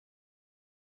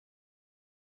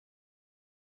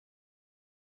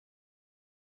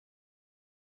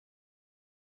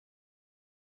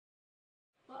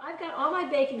I've got all my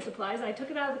baking supplies. I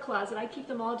took it out of the closet. I keep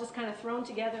them all just kind of thrown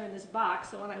together in this box,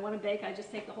 so when I want to bake, I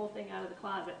just take the whole thing out of the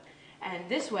closet. And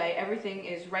this way, everything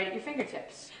is right at your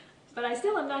fingertips. But I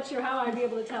still am not sure how I'd be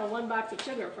able to tell one box of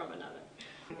sugar from another.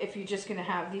 If you're just going to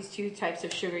have these two types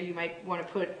of sugar, you might want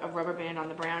to put a rubber band on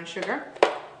the brown sugar,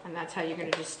 and that's how you're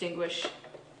going to distinguish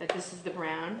that this is the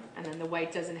brown, and then the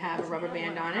white doesn't have a rubber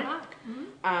band on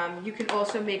it. You can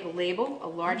also make a label, a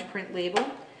large print label.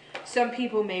 Some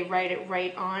people may write it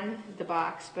right on the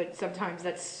box, but sometimes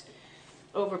that's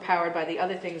overpowered by the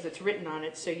other things that's written on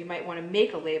it, so you might want to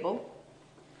make a label,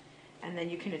 and then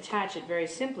you can attach it very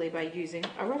simply by using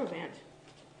a rubber band.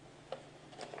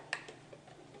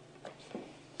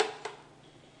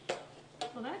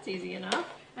 Well, that's easy enough.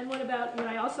 And what about, would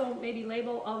I also maybe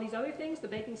label all these other things, the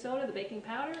baking soda, the baking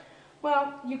powder?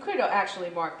 Well, you could actually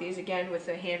mark these, again, with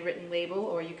a handwritten label,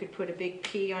 or you could put a big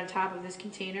P on top of this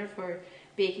container for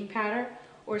baking powder,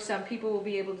 or some people will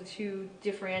be able to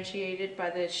differentiate it by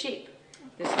the shape.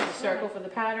 This is a circle for the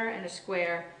powder and a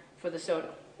square for the soda.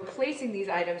 Placing these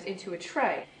items into a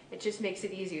tray, it just makes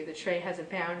it easier. The tray has a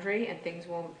boundary and things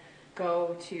won't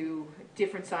go to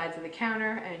different sides of the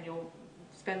counter, and you'll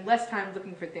spend less time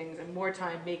looking for things and more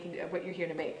time making what you're here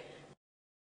to make.